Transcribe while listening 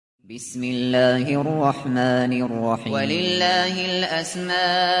بسم الله الرحمن الرحيم ولله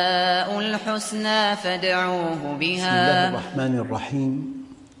الأسماء الحسنى فادعوه بها. بسم الله الرحمن الرحيم.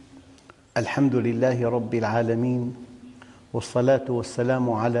 الحمد لله رب العالمين، والصلاة والسلام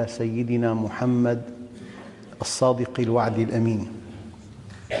على سيدنا محمد الصادق الوعد الأمين.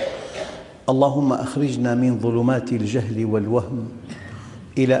 اللهم أخرجنا من ظلمات الجهل والوهم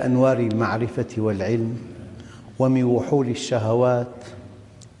إلى أنوار المعرفة والعلم، ومن وحول الشهوات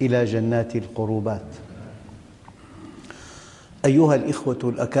إلى جنات القربات. أيها الإخوة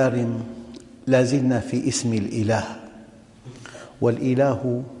الأكارم، لا زلنا في اسم الإله،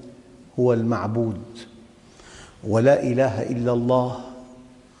 والإله هو المعبود، ولا إله إلا الله،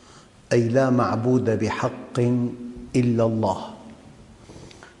 أي لا معبود بحق إلا الله،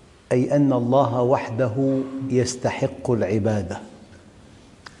 أي أن الله وحده يستحق العبادة،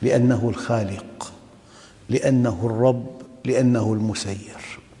 لأنه الخالق، لأنه الرب، لأنه المسير.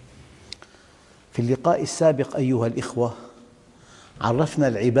 في اللقاء السابق أيها الإخوة عرفنا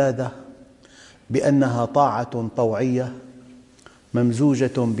العبادة بأنها طاعة طوعية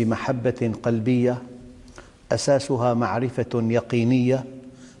ممزوجة بمحبة قلبية أساسها معرفة يقينية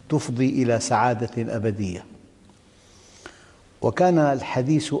تفضي إلى سعادة أبدية. وكان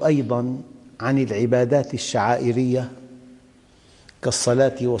الحديث أيضاً عن العبادات الشعائرية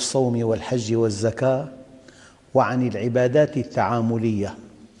كالصلاة والصوم والحج والزكاة، وعن العبادات التعاملية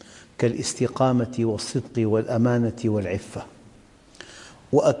كالاستقامة والصدق والأمانة والعفة.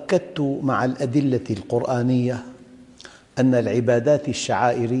 وأكدت مع الأدلة القرآنية أن العبادات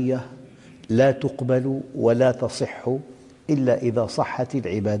الشعائرية لا تقبل ولا تصح إلا إذا صحت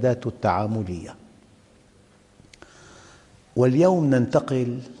العبادات التعاملية. واليوم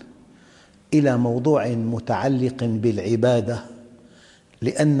ننتقل إلى موضوع متعلق بالعبادة،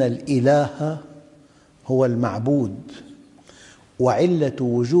 لأن الإله هو المعبود، وعلة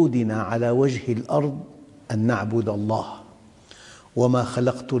وجودنا على وجه الأرض أن نعبد الله، وما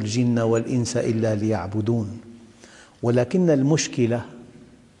خلقت الجن والإنس إلا ليعبدون. ولكن المشكلة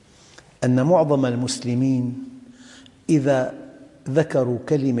أن معظم المسلمين إذا ذكروا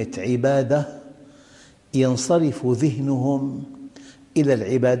كلمة عبادة ينصرف ذهنهم إلى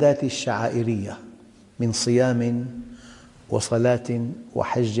العبادات الشعائرية من صيام وصلاة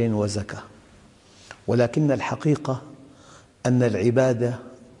وحج وزكاة، ولكن الحقيقة أن العبادة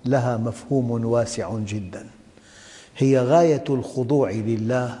لها مفهوم واسع جداً، هي غاية الخضوع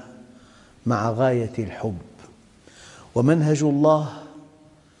لله مع غاية الحب. ومنهج الله،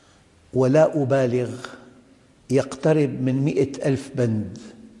 ولا أبالغ، يقترب من 100,000 بند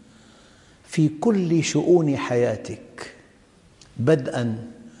في كل شؤون حياتك، بدءاً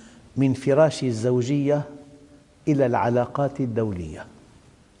من فراش الزوجية إلى العلاقات الدولية.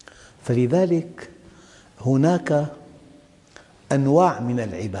 فلذلك هناك أنواع من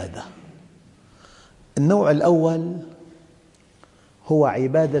العبادة. النوع الأول هو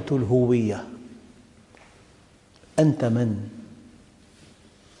عبادة الهوية. أنت من؟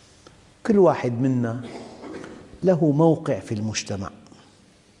 كل واحد منا له موقع في المجتمع،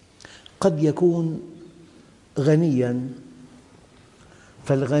 قد يكون غنياً،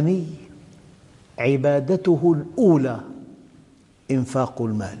 فالغني عبادته الأولى إنفاق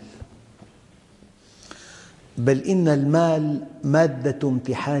المال، بل إن المال مادة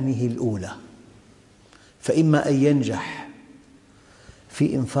امتحانه الأولى، فإما أن ينجح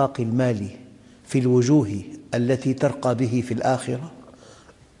في إنفاق المال في الوجوه التي ترقى به في الآخرة،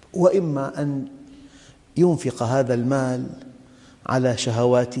 وإما أن ينفق هذا المال على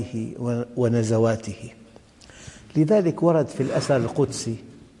شهواته ونزواته. لذلك ورد في الأثر القدسي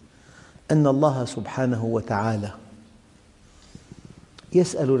أن الله سبحانه وتعالى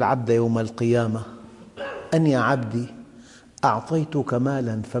يسأل العبد يوم القيامة: أن يا عبدي أعطيتك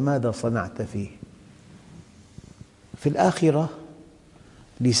مالا فماذا صنعت فيه؟ في الآخرة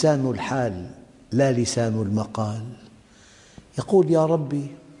لسان الحال لا لسان المقال يقول: يا ربي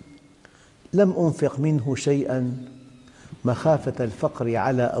لم أنفق منه شيئا مخافة الفقر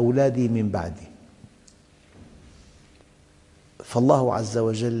على أولادي من بعدي. فالله عز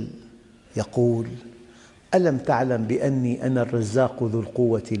وجل يقول: ألم تعلم بأني أنا الرزاق ذو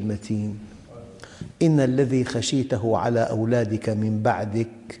القوة المتين، إن الذي خشيته على أولادك من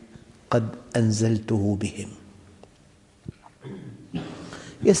بعدك قد أنزلته بهم.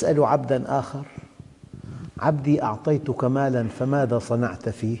 يسأل عبداً آخر: عبدي أعطيتك مالا فماذا صنعت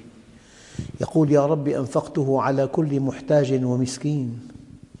فيه؟ يقول: يا رب أنفقته على كل محتاج ومسكين،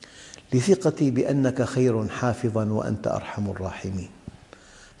 لثقتي بأنك خير حافظاً وأنت أرحم الراحمين.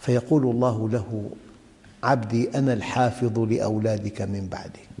 فيقول الله له: عبدي أنا الحافظ لأولادك من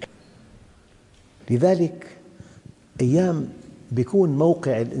بعدك. لذلك أيام بيكون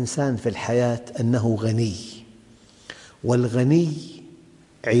موقع الإنسان في الحياة أنه غني، والغني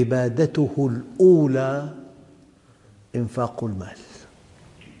عبادته الأولى إنفاق المال.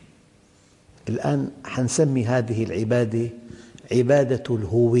 الآن حنسمي هذه العبادة عبادة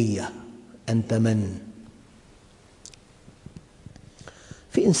الهوية. أنت من؟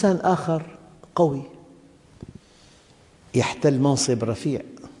 في إنسان آخر قوي يحتل منصب رفيع،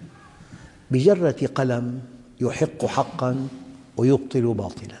 بجرة قلم يحق حقاً ويبطل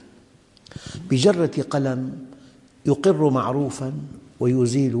باطلاً، بجرة قلم يقر معروفاً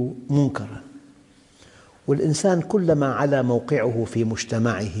ويزيل منكراً. والإنسان كلما علا موقعه في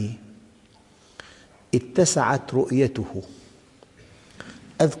مجتمعه اتسعت رؤيته.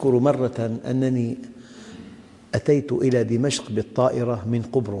 أذكر مرة أنني أتيت إلى دمشق بالطائرة من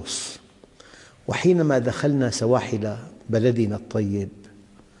قبرص، وحينما دخلنا سواحل بلدنا الطيب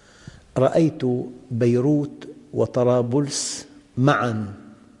رأيت بيروت وطرابلس معاً،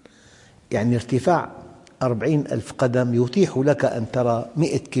 يعني ارتفاع 40,000 قدم يتيح لك أن ترى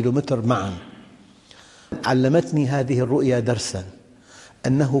 100 كيلومتر معاً. علمتني هذه الرؤيا درساً،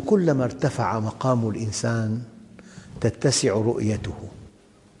 أنه كلما ارتفع مقام الإنسان تتسع رؤيته،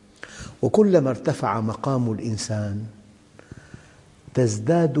 وكلما ارتفع مقام الإنسان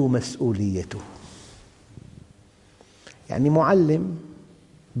تزداد مسؤوليته. يعني معلم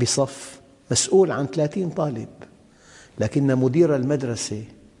بصف مسؤول عن 30 طالب، لكن مدير المدرسة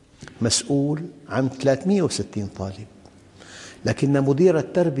مسؤول عن 360 طالب، لكن مدير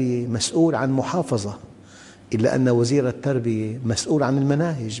التربية مسؤول عن محافظة، إلا أن وزير التربية مسؤول عن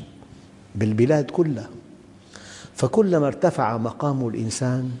المناهج بالبلاد كلها. فكلما ارتفع مقام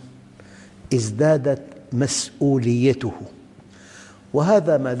الإنسان ازدادت مسؤوليته.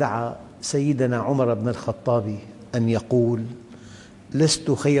 وهذا ما دعا سيدنا عمر بن الخطاب أن يقول: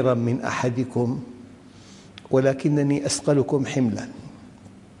 لست خيراً من أحدكم ولكنني أثقلكم حملاً.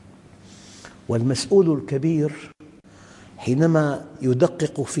 والمسؤول الكبير حينما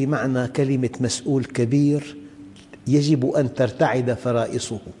يدقق في معنى كلمة مسؤول كبير يجب أن ترتعد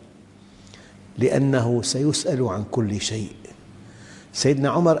فرائصه، لأنه سيسأل عن كل شيء. سيدنا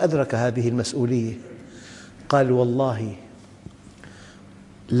عمر أدرك هذه المسؤولية، قال: والله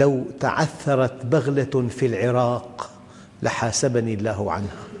لو تعثرت بغلة في العراق لحاسبني الله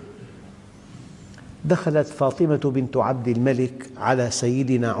عنها. دخلت فاطمة بنت عبد الملك على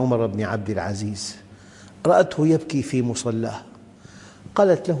سيدنا عمر بن عبد العزيز، رأته يبكي في مصلاه،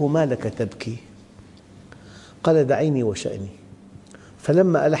 قالت له: ما لك تبكي؟ قال: دعيني وشأني.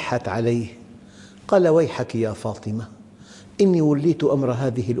 فلما ألحت عليه قال: ويحك يا فاطمة، إني وليت أمر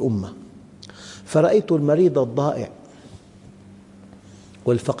هذه الأمة، فرأيت المريض الضائع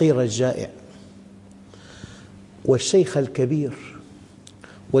والفقير الجائع والشيخ الكبير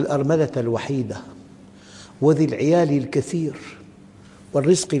والأرملة الوحيدة وذي العيال الكثير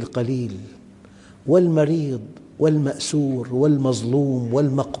والرزق القليل والمريض والمأسور والمظلوم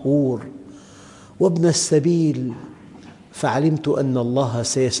والمقهور وابن السبيل، فعلمت أن الله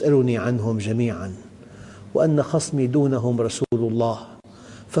سيسألني عنهم جميعاً، وأن خصمي دونهم رسول الله،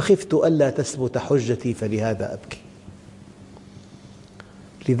 فخفت ألا تثبت حجتي فلهذا أبكي.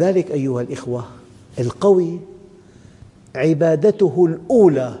 لذلك أيها الإخوة، القوي عبادته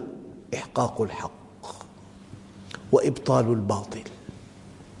الأولى إحقاق الحق وإبطال الباطل،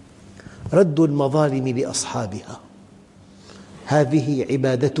 رد المظالم لأصحابها، هذه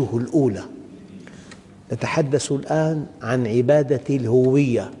عبادته الأولى. نتحدث الآن عن عبادة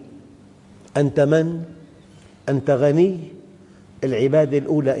الهوية. أنت من؟ أنت غني؟ العبادة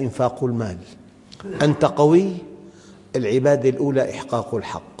الأولى إنفاق المال. أنت قوي؟ العبادة الأولى إحقاق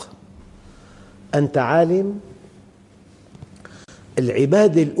الحق. أنت عالم؟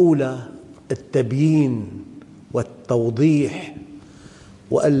 العبادة الأولى التبيين والتوضيح،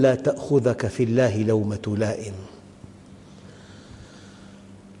 وألا تأخذك في الله لومة لائم.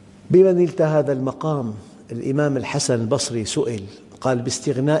 بمن نلت هذا المقام؟ الإمام الحسن البصري سئل قال: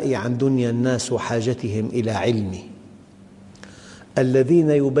 باستغنائي عن دنيا الناس وحاجتهم إلى علمي، الذين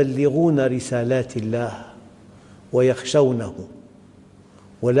يبلغون رسالات الله ويخشونه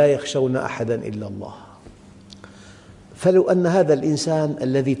ولا يخشون أحداً إلا الله. فلو أن هذا الإنسان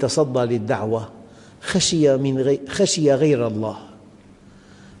الذي تصدى للدعوة خشي غير الله،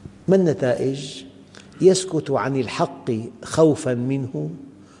 ما النتائج؟ يسكت عن الحق خوفاً منه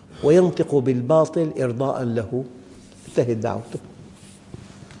وينطق بالباطل إرضاء له،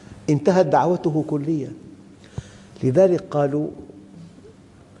 انتهت دعوته كلياً. لذلك قالوا: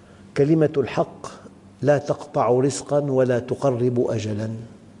 كلمة الحق لا تقطع رزقاً ولا تقرب أجلاً،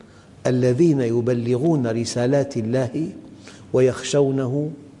 الذين يبلغون رسالات الله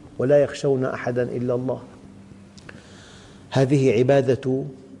ويخشونه ولا يخشون أحداً إلا الله. هذه عبادة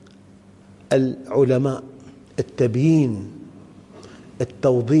العلماء، التبيين،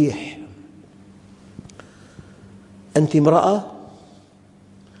 التوضيح. أنت امرأة،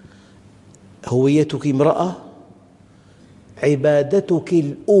 هويتك امرأة، عبادتك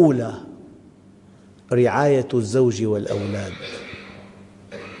الأولى رعاية الزوج والأولاد.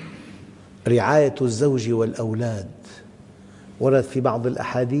 رعاية الزوج والأولاد ورد في بعض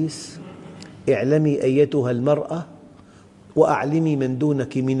الأحاديث: اعلمي أيتها المرأة وأعلمي من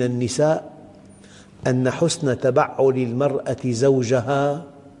دونك من النساء أن حسن تبعل المرأة زوجها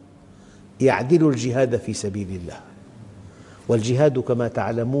يعدل الجهاد في سبيل الله. والجهاد كما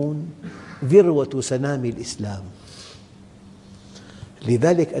تعلمون ذروة سنام الإسلام.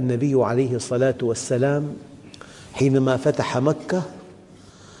 لذلك النبي عليه الصلاة والسلام حينما فتح مكة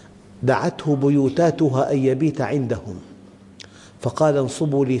دعته بيوتاتها أن يبيت عندهم، فقال: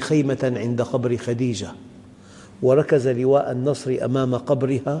 انصبوا لي خيمة عند قبر خديجة، وركز لواء النصر أمام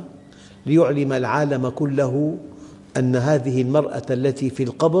قبرها ليعلم العالم كله أن هذه المرأة التي في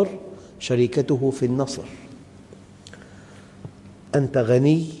القبر شريكته في النصر. أنت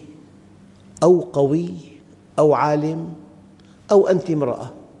غني أو قوي أو عالم أو أنت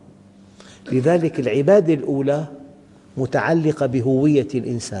امرأة. لذلك العبادة الأولى متعلقة بهوية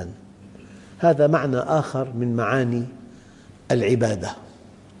الإنسان. هذا معنى آخر من معاني العبادة.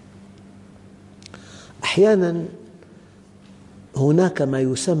 أحياناً هناك ما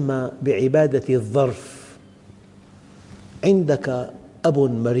يسمى بعبادة الظرف. عندك أب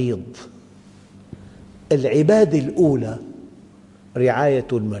مريض، العبادة الأولى رعاية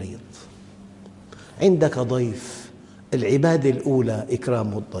المريض. عندك ضيف، العبادة الأولى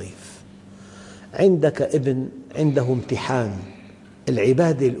إكرام الضيف. عندك ابن عنده امتحان،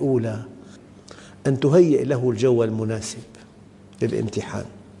 العبادة الأولى أن تهيئ له الجو المناسب للامتحان.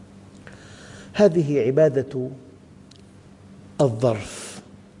 هذه عبادة الظرف.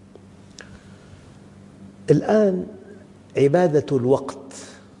 الآن عبادة الوقت.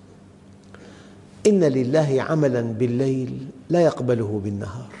 إن لله عملاً بالليل لا يقبله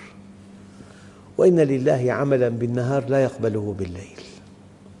بالنهار، وإن لله عملاً بالنهار لا يقبله بالليل.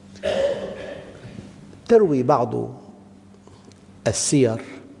 تروي بعض السير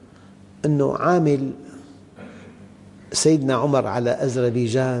أنه عامل سيدنا عمر على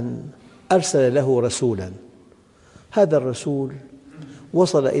أذربيجان أرسل له رسولاً. هذا الرسول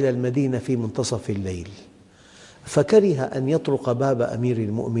وصل إلى المدينة في منتصف الليل، فكره أن يطرق باب أمير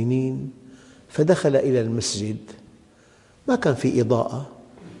المؤمنين، فدخل إلى المسجد. ما كان في إضاءة،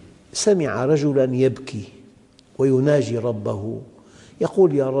 سمع رجلاً يبكي ويناجي ربه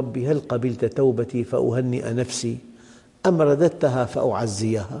يقول: يا رب، هل قبلت توبتي فأهنئ نفسي أم رددتها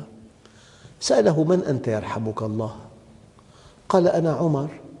فأعزيها؟ سأله: من أنت يرحمك الله؟ قال: أنا عمر.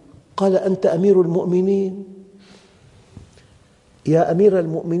 قال: أنت أمير المؤمنين؟ يا أمير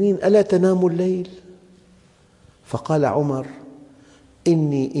المؤمنين، ألا تنام الليل؟ فقال عمر: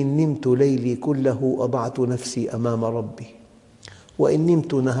 إني إن نمت ليلي كله أضعت نفسي أمام ربي، وإن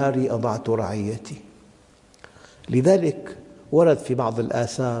نمت نهاري أضعت رعيتي. لذلك ورد في بعض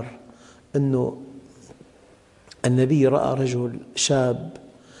الآثار أن النبي رأى رجل شاب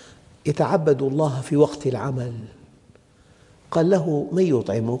يتعبد الله في وقت العمل، قال له: من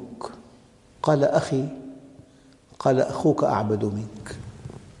يطعمك؟ قال: أخي. قال: أخوك أعبد منك.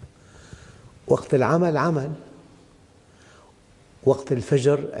 وقت العمل عمل، وقت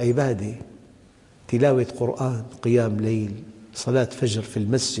الفجر عبادة، تلاوة قرآن، قيام ليل، صلاة فجر في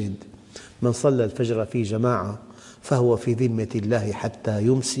المسجد. من صلى الفجر في جماعة فهو في ذمة الله حتى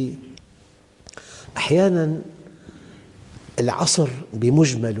يمسي. أحياناً العصر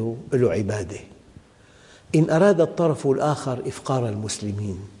بمجمله له عبادة. إن أراد الطرف الآخر إفقار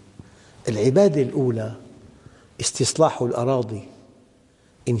المسلمين، العبادة الأولى استصلاح الأراضي،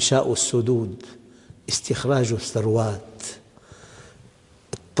 إنشاء السدود، استخراج الثروات،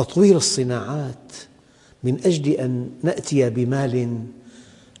 تطوير الصناعات، من أجل أن نأتي بمال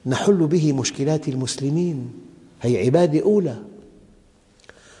نحل به مشكلات المسلمين. هي عبادة أولى.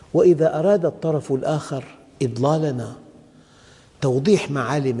 وإذا أراد الطرف الآخر إضلالنا، توضيح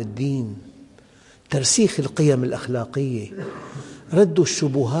معالم الدين، ترسيخ القيم الأخلاقية، رد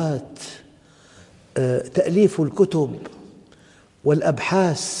الشبهات، تأليف الكتب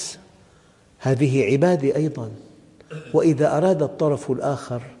والأبحاث، هذه عبادة أيضاً. وإذا أراد الطرف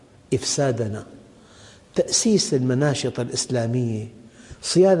الآخر إفسادنا، تأسيس المناشط الإسلامية،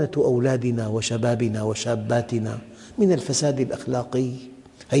 صيانة أولادنا وشبابنا وشاباتنا من الفساد الأخلاقي،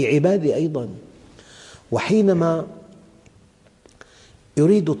 هي عبادة أيضاً. وحينما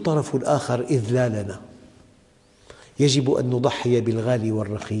يريد الطرف الآخر إذلالنا، يجب أن نضحي بالغالي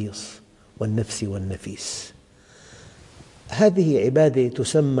والرخيص والنفس والنفيس. هذه عبادة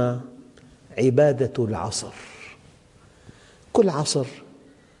تسمى عبادة العصر. كل عصر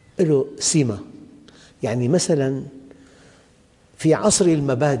له سمة، يعني مثلا في عصر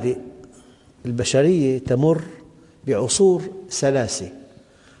المبادئ البشرية تمر بعصور ثلاثة.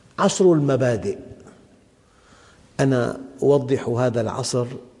 عصر المبادئ، أنا أوضح هذا العصر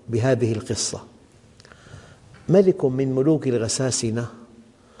بهذه القصة. ملك من ملوك الغساسنة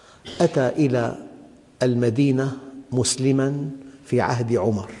أتى إلى المدينة مسلما في عهد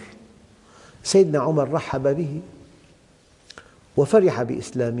عمر. سيدنا عمر رحب به وفرح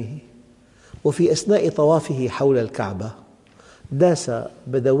بإسلامه، وفي أثناء طوافه حول الكعبة داس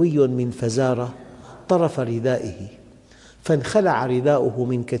بدوي من فزارة طرف ردائه، فانخلع رداؤه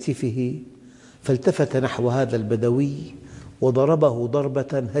من كتفه، فالتفت نحو هذا البدوي وضربه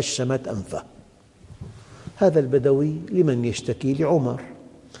ضربة هشمت أنفه. هذا البدوي لمن يشتكي؟ لعمر،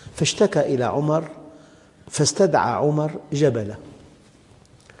 فاشتكى إلى عمر، فاستدعى عمر جبلة.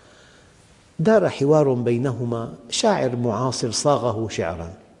 دار حوار بينهما، شاعر معاصر صاغه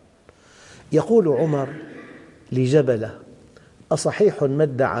شعرا. يقول عمر لجبلة: أصحيح ما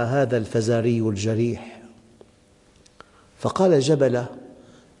ادعى هذا الفزاري الجريح؟ فقال جبلة: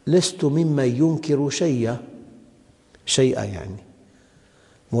 لست ممن ينكر شيئا يعني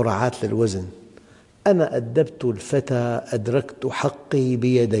مراعاة للوزن، أنا أدبت الفتى أدركت حقي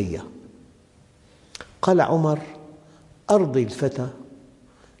بيدي. قال عمر: أرضي الفتى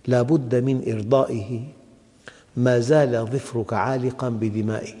لا بد من إرضائه ما زال ظفرك عالقا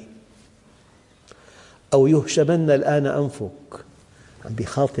بدمائه، أو يهشمن الآن أنفك. عم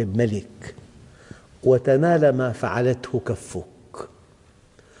بيخاطب ملك، وتنال ما فعلته كفك.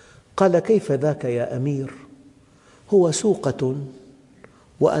 قال: كيف ذاك يا أمير؟ هو سوقة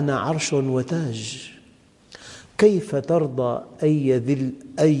وأنا عرش وتاج. كيف ترضى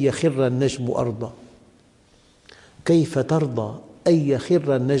أن يخر النجم أرضا؟ كيف ترضى أن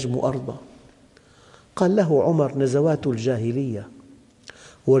يخر النجم أرضا؟ قال له عمر: نزوات الجاهلية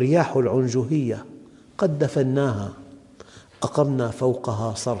ورياح العنجهية قد دفناها، أقمنا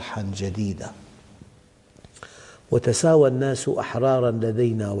فوقها صرحا جديدا، وتساوى الناس أحرارا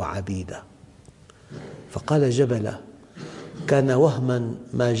لدينا وعبيدا. فقال جبلة: كان وهما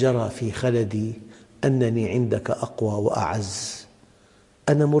ما جرى في خلدي أنني عندك أقوى وأعز،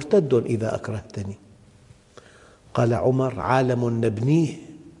 أنا مرتد إذا أكرهتني. قال عمر: عالم نبنيه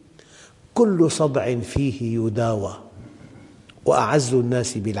كل صدع فيه يداوى، وأعز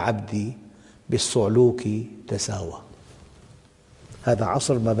الناس بالعبد بالصعلوك تساوى. هذا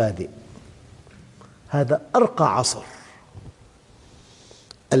عصر مبادئ، هذا أرقى عصر.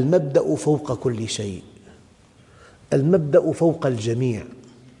 المبدأ فوق كل شيء، المبدأ فوق الجميع.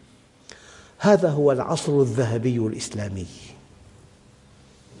 هذا هو العصر الذهبي الإسلامي.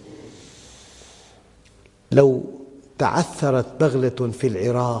 لو تعثرت بغلة في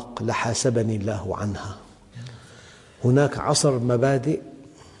العراق لحاسبني الله عنها. هناك عصر مبادئ،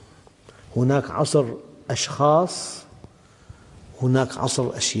 هناك عصر أشخاص، هناك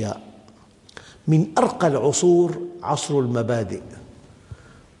عصر أشياء. من أرقى العصور عصر المبادئ،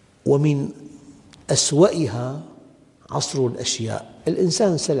 ومن أسوأها عصر الأشياء.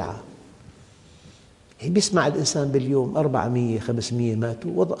 الإنسان سلعة، يسمع الإنسان باليوم 400 500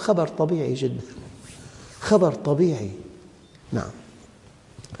 ماتوا، خبر طبيعي جدا، خبر طبيعي. نعم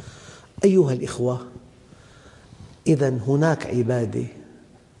أيها الإخوة، إذن هناك عبادة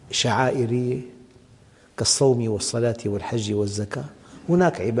شعائرية كالصوم والصلاة والحج والزكاة،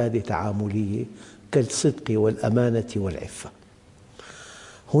 هناك عبادة تعاملية كالصدق والأمانة والعفة،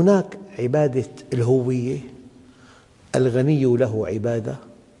 هناك عبادة الهوية، الغني له عبادة،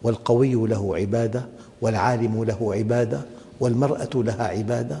 والقوي له عبادة، والعالم له عبادة، والمرأة لها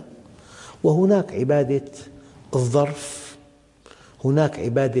عبادة، وهناك عبادة الظرف، هناك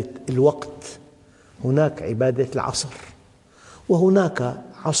عبادة الوقت، هناك عبادة العصر، وهناك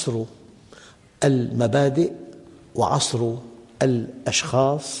عصر المبادئ، وعصر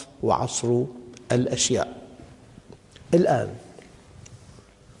الأشخاص، وعصر الأشياء.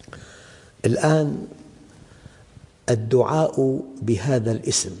 الآن الدعاء بهذا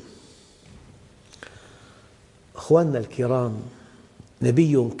الاسم. أخواننا الكرام،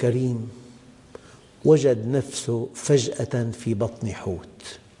 نبي كريم وجد نفسه فجأة في بطن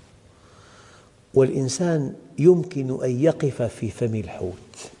حوت، والإنسان يمكن أن يقف في فم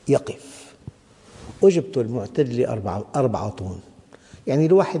الحوت، يقف. وجبته المعتدلة 4 طن، يعني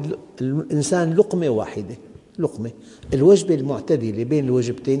الإنسان لقمة واحدة، لقمة. الوجبة المعتدلة بين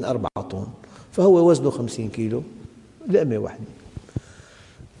الوجبتين 4 طن، فهو وزنه 50 كيلو، لقمة واحدة.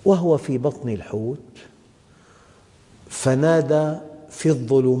 وهو في بطن الحوت فنادى في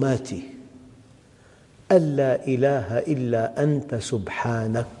الظلمات ألا إله إلا أنت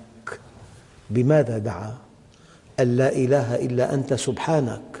سبحانك. بماذا دعا؟ ألا إله إلا أنت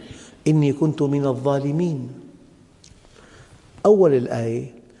سبحانك إني كنت من الظالمين. أول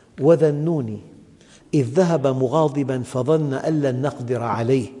الآية: وذا النون إذ ذهب مغاضبا فظن أن لن نقدر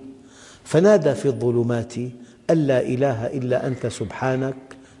عليه فنادى في الظلمات أن لا إله إلا أنت سبحانك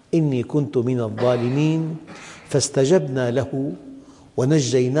إني كنت من الظالمين فاستجبنا له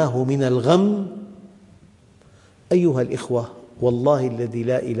ونجيناه من الغم. أيها الإخوة، والله الذي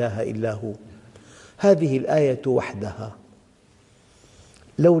لا إله إلا هو، هذه الآية وحدها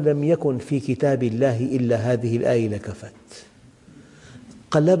لو لم يكن في كتاب الله إلا هذه الآية لكفت.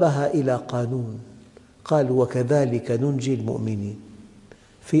 قلبها إلى قانون، قال: وكذلك ننجي المؤمنين.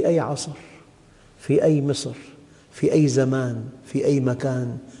 في أي عصر، في أي مصر، في أي زمان، في أي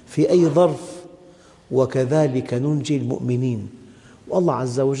مكان، في أي ظرف، وكذلك ننجي المؤمنين. والله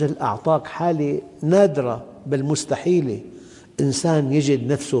عز وجل أعطاك حالة نادرة بل مستحيلة، إنسان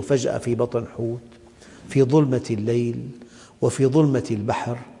يجد نفسه فجأة في بطن حوت، في ظلمة الليل، وفي ظلمة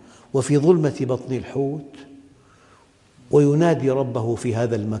البحر، وفي ظلمة بطن الحوت، وينادي ربه في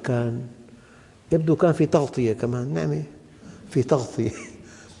هذا المكان. يبدو كان في تغطية كمان، نعمة في تغطية.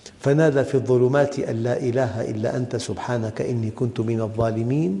 فنادى في الظلمات أن لا إله إلا أنت سبحانك إني كنت من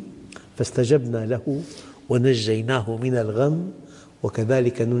الظالمين فاستجبنا له ونجيناه من الغم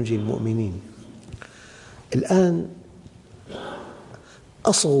وكذلك ننجي المؤمنين. الآن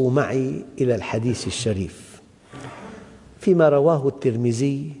أصغوا معي إلى الحديث الشريف فيما رواه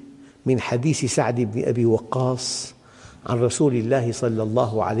الترمذي من حديث سعد بن أبي وقاص عن رسول الله صلى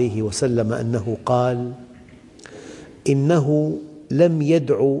الله عليه وسلم أنه قال: إنه لم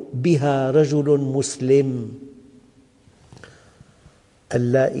يدع بها رجل مسلم،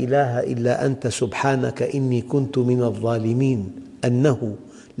 أن لا إله إلا أنت سبحانك إني كنت من الظالمين، أنه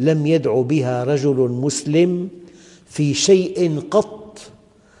لم يدع بها رجل مسلم في شيء قط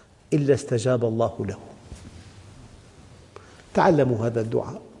إلا استجاب الله له. تعلموا هذا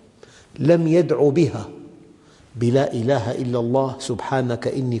الدعاء: لم يدع بها، بلا إله إلا الله سبحانك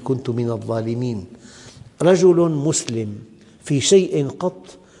إني كنت من الظالمين، رجل مسلم في شيء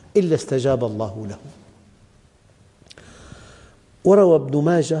قط إلا استجاب الله له. وروى ابن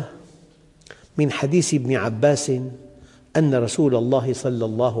ماجه من حديث ابن عباس أن رسول الله صلى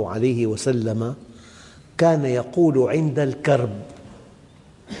الله عليه وسلم كان يقول عند الكرب: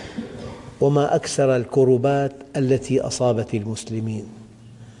 وما أكثر الكربات التي أصابت المسلمين.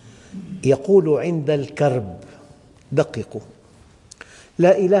 يقول عند الكرب، دققوا: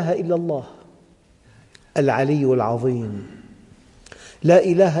 لا إله إلا الله العلي العظيم، لا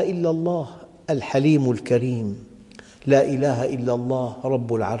إله إلا الله الحليم الكريم، لا إله إلا الله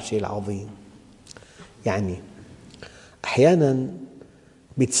رب العرش العظيم. يعني أحياناً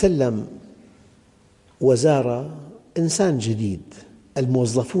يتسلم وزارة إنسان جديد،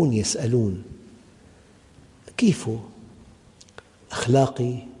 الموظفون يسألون: كيفه؟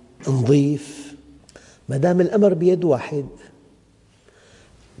 أخلاقي؟ نظيف؟ ما دام الأمر بيد واحد،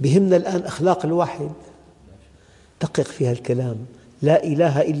 بهمنا الآن أخلاق الواحد. دقق في هذا الكلام: لا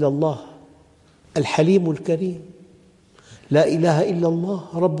إله إلا الله الحليم الكريم، لا إله إلا الله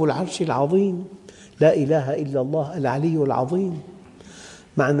رب العرش العظيم، لا إله إلا الله العلي العظيم.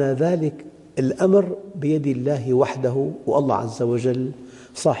 معنى ذلك الأمر بيد الله وحده، والله عز وجل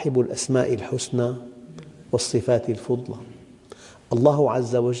صاحب الأسماء الحسنى والصفات الفضلى. الله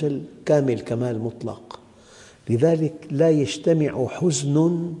عز وجل كامل كمال مطلق، لذلك لا يجتمع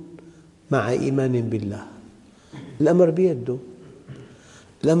حزن مع إيمان بالله. الأمر بيده،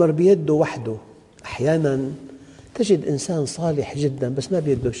 الأمر بيده وحده. أحياناً تجد إنسان صالح جداً بس ما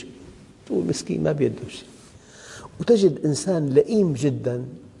بيده شيء، تقول مسكين ما بيده شيء. وتجد إنسان لئيم جداً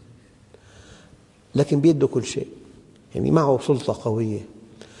لكن بيده كل شيء، يعني معه سلطة قوية.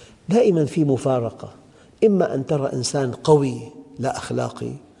 دائماً في مفارقة، إما أن ترى إنسان قوي لا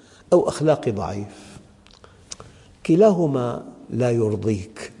أخلاقي، أو أخلاقي ضعيف، كلاهما لا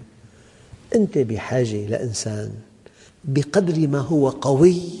يرضيك. أنت بحاجة لإنسان بقدر ما هو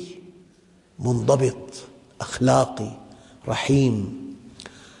قوي منضبط أخلاقي رحيم.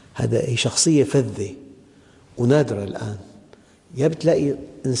 هذه شخصية فذة ونادرة الآن. يا بتلاقي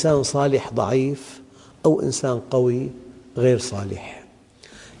إنسان صالح ضعيف، أو إنسان قوي غير صالح.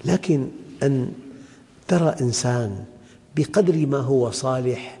 لكن أن ترى إنسان بقدر ما هو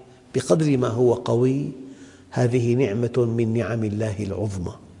صالح، بقدر ما هو قوي، هذه نعمة من نعم الله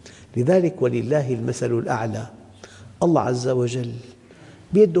العظمى. لذلك ولله المثل الأعلى. الله عز وجل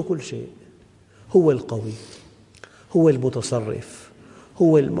بيده كل شيء، هو القوي، هو المتصرف،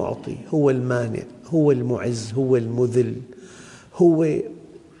 هو المعطي، هو المانع، هو المعز، هو المذل، هو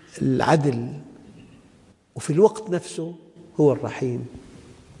العدل، وفي الوقت نفسه هو الرحيم،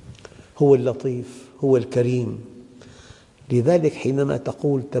 هو اللطيف، هو الكريم. لذلك حينما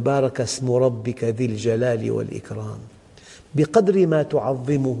تقول تبارك اسم ربك ذي الجلال والإكرام، بقدر ما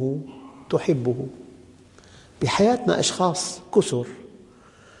تعظمه تحبه. بحياتنا أشخاص كثر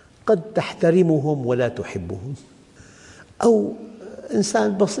قد تحترمهم ولا تحبهم، أو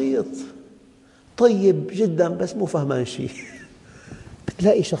إنسان بسيط طيب جدا بس مو فهمان شيء.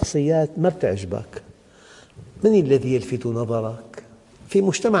 تلاقي شخصيات ما بتعجبك. من الذي يلفت نظرك؟ في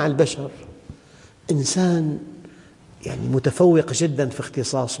مجتمع البشر إنسان متفوق جدا في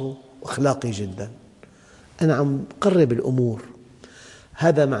اختصاصه وأخلاقي جدا، أنا عم قرب الأمور.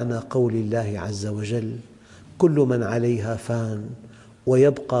 هذا معنى قول الله عز وجل: كل من عليها فان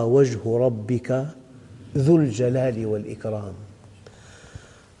ويبقى وجه ربك ذو الجلال والإكرام.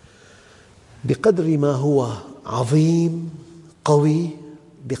 بقدر ما هو عظيم قوي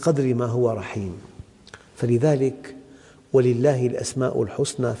بقدر ما هو رحيم. فلذلك ولله الأسماء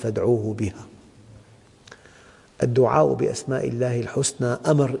الحسنى فادعوه بها. الدعاء بأسماء الله الحسنى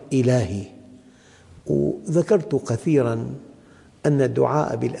أمر إلهي، وذكرت كثيراً أن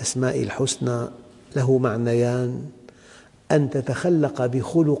الدعاء بالأسماء الحسنى له معنيان: أن تتخلق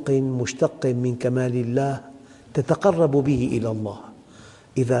بخلق مشتق من كمال الله تتقرب به إلى الله.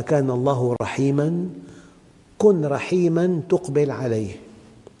 إذا كان الله رحيماً كن رحيماً تقبل عليه،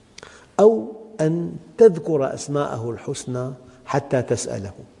 أو أن تذكر أسماءه الحسنى حتى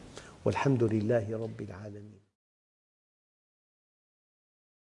تسأله. والحمد لله رب العالمين.